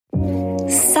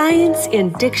Science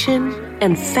and diction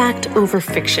and fact over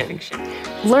fiction.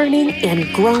 Learning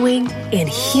and growing and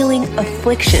healing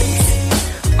afflictions.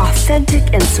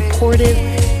 Authentic and supportive,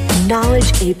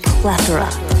 knowledge a plethora.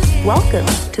 Welcome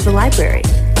to the Library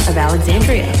of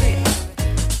Alexandria.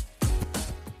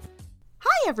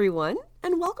 Hi everyone,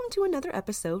 and welcome to another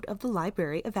episode of the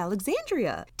Library of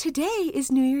Alexandria. Today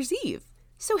is New Year's Eve.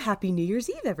 So happy New Year's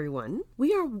Eve, everyone.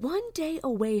 We are one day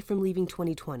away from leaving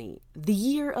 2020, the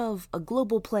year of a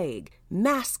global plague,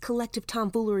 mass collective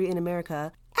tomfoolery in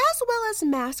America, as well as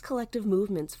mass collective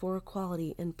movements for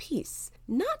equality and peace.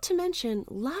 Not to mention,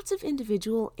 lots of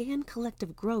individual and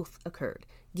collective growth occurred,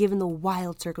 given the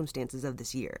wild circumstances of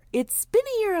this year. It's been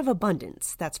a year of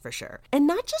abundance, that's for sure. And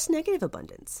not just negative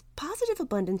abundance, positive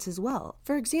abundance as well.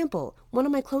 For example, one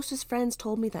of my closest friends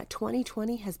told me that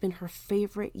 2020 has been her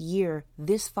favorite year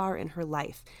this far in her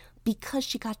life because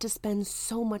she got to spend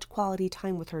so much quality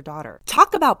time with her daughter.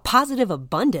 Talk about positive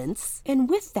abundance! And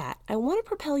with that, I want to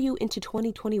propel you into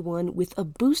 2021 with a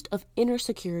boost of inner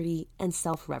security and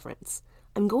self-reverence.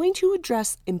 I'm going to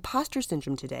address imposter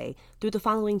syndrome today through the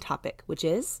following topic, which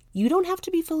is, you don't have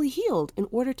to be fully healed in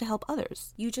order to help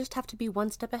others. You just have to be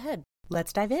one step ahead.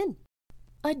 Let's dive in.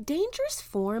 A dangerous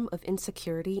form of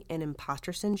insecurity and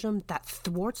imposter syndrome that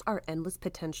thwarts our endless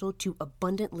potential to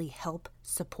abundantly help,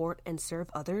 support, and serve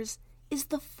others is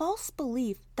the false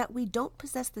belief that we don't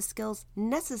possess the skills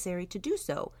necessary to do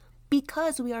so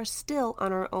because we are still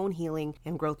on our own healing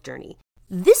and growth journey.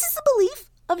 This is a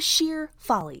belief of sheer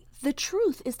folly. The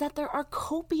truth is that there are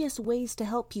copious ways to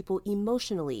help people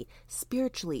emotionally,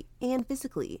 spiritually, and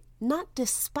physically, not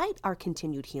despite our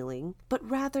continued healing, but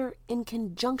rather in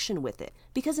conjunction with it.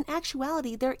 Because in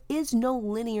actuality, there is no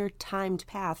linear timed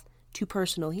path to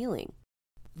personal healing.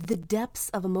 The depths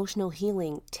of emotional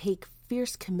healing take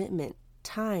fierce commitment,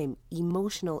 time,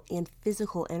 emotional, and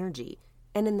physical energy.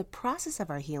 And in the process of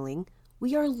our healing,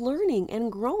 we are learning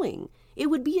and growing. It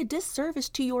would be a disservice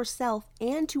to yourself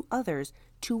and to others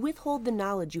to withhold the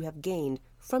knowledge you have gained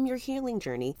from your healing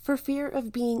journey for fear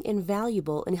of being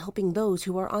invaluable in helping those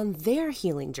who are on their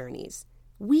healing journeys.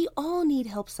 We all need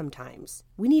help sometimes.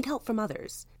 We need help from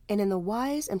others. And in the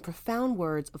wise and profound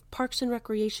words of Parks and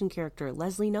Recreation character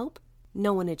Leslie Knope,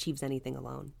 no one achieves anything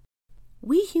alone.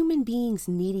 We human beings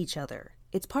need each other.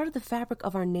 It's part of the fabric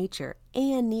of our nature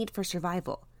and need for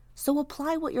survival. So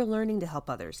apply what you're learning to help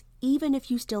others, even if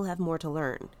you still have more to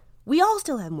learn. We all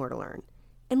still have more to learn,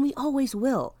 and we always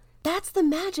will. That's the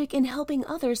magic in helping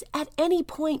others. At any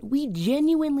point, we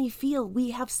genuinely feel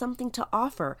we have something to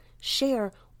offer,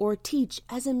 share, or teach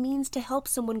as a means to help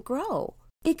someone grow.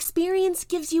 Experience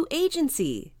gives you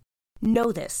agency.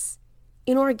 Know this.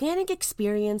 An organic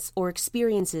experience or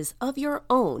experiences of your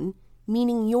own,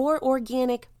 meaning your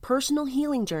organic personal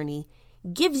healing journey,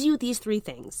 gives you these three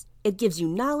things. It gives you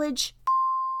knowledge,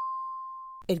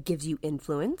 it gives you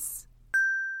influence,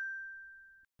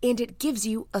 and it gives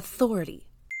you authority.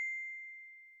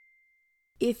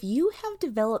 If you have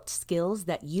developed skills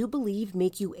that you believe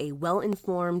make you a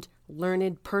well-informed,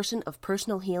 learned person of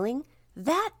personal healing,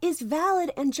 that is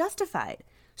valid and justified.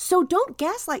 So don't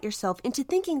gaslight yourself into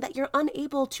thinking that you're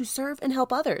unable to serve and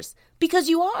help others, because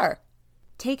you are.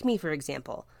 Take me, for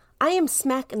example. I am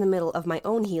smack in the middle of my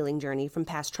own healing journey from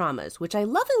past traumas, which I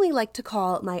lovingly like to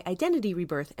call my identity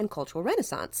rebirth and cultural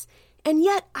renaissance. And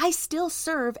yet, I still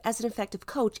serve as an effective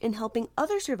coach in helping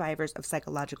other survivors of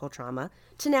psychological trauma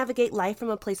to navigate life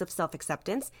from a place of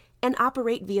self-acceptance and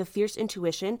operate via fierce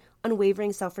intuition,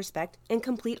 unwavering self-respect, and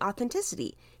complete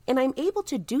authenticity. And I'm able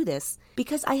to do this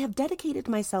because I have dedicated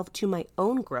myself to my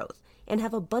own growth and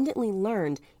have abundantly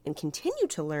learned and continue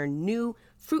to learn new,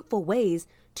 fruitful ways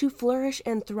to flourish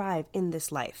and thrive in this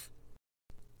life.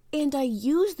 And I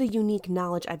use the unique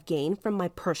knowledge I've gained from my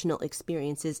personal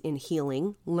experiences in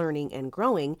healing, learning, and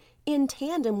growing in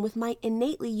tandem with my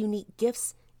innately unique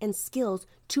gifts and skills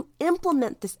to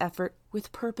implement this effort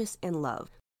with purpose and love.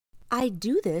 I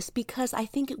do this because I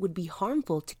think it would be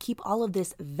harmful to keep all of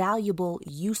this valuable,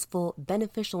 useful,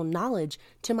 beneficial knowledge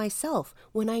to myself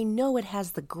when I know it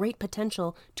has the great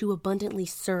potential to abundantly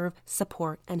serve,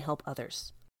 support, and help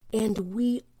others. And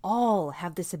we all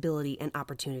have this ability and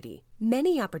opportunity,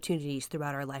 many opportunities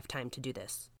throughout our lifetime to do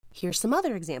this. Here's some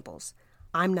other examples.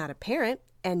 I'm not a parent,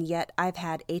 and yet I've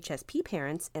had HSP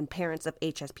parents and parents of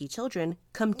HSP children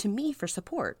come to me for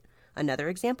support. Another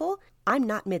example, I'm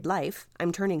not midlife,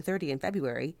 I'm turning 30 in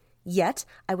February, yet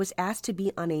I was asked to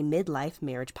be on a midlife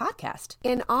marriage podcast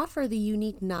and offer the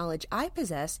unique knowledge I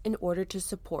possess in order to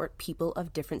support people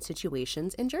of different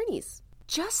situations and journeys.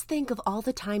 Just think of all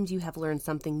the times you have learned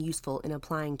something useful in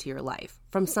applying to your life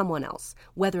from someone else,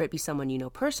 whether it be someone you know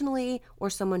personally or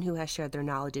someone who has shared their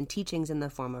knowledge and teachings in the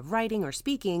form of writing or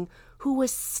speaking, who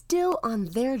was still on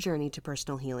their journey to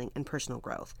personal healing and personal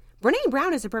growth. Brené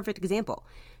Brown is a perfect example.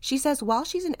 She says while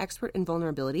she's an expert in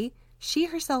vulnerability, she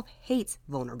herself hates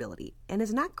vulnerability and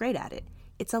is not great at it.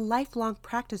 It's a lifelong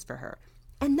practice for her.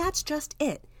 And that's just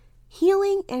it.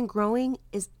 Healing and growing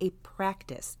is a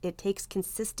practice. It takes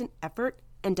consistent effort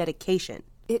and dedication.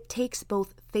 It takes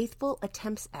both faithful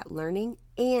attempts at learning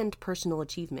and personal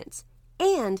achievements.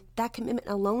 And that commitment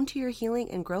alone to your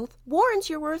healing and growth warrants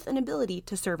your worth and ability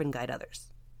to serve and guide others.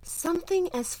 Something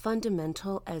as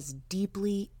fundamental as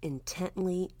deeply,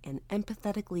 intently, and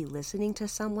empathetically listening to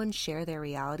someone share their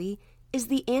reality is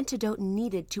the antidote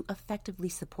needed to effectively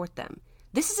support them.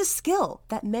 This is a skill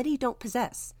that many don't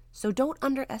possess. So don't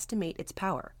underestimate its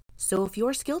power. So if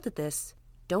you're skilled at this,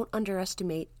 don't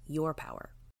underestimate your power.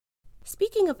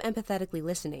 Speaking of empathetically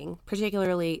listening,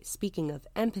 particularly speaking of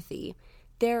empathy,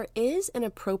 there is an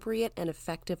appropriate and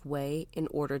effective way in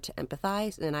order to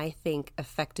empathize, and I think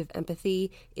effective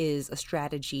empathy is a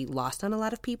strategy lost on a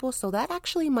lot of people, so that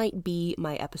actually might be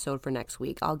my episode for next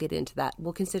week. I'll get into that.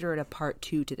 We'll consider it a part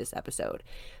 2 to this episode.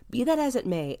 Be that as it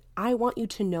may, I want you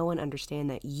to know and understand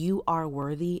that you are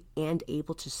worthy and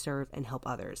able to serve and help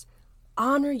others.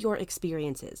 Honor your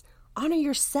experiences, honor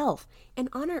yourself, and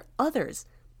honor others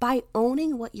by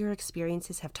owning what your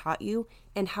experiences have taught you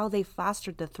and how they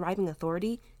fostered the thriving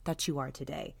authority that you are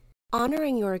today.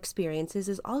 Honoring your experiences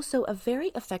is also a very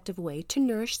effective way to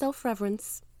nourish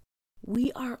self-reverence.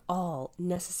 We are all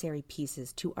necessary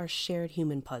pieces to our shared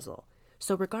human puzzle.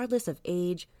 So regardless of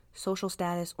age, social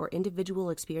status, or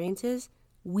individual experiences,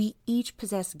 we each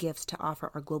possess gifts to offer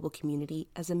our global community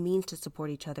as a means to support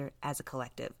each other as a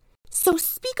collective. So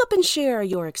speak up and share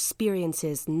your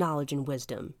experiences, knowledge, and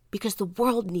wisdom, because the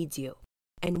world needs you.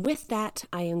 And with that,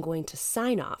 I am going to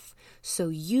sign off. So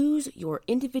use your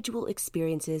individual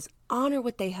experiences, honor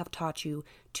what they have taught you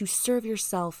to serve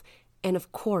yourself, and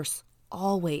of course,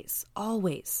 always,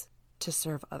 always to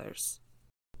serve others.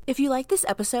 If you like this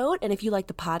episode and if you like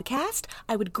the podcast,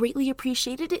 I would greatly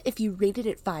appreciate it if you rated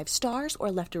it 5 stars or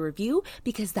left a review,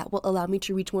 because that will allow me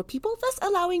to reach more people, thus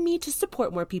allowing me to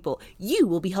support more people. You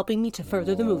will be helping me to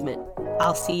further the movement.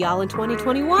 I'll see y'all in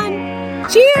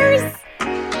 2021. Cheers!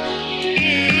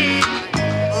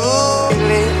 Ooh,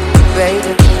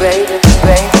 baby, baby.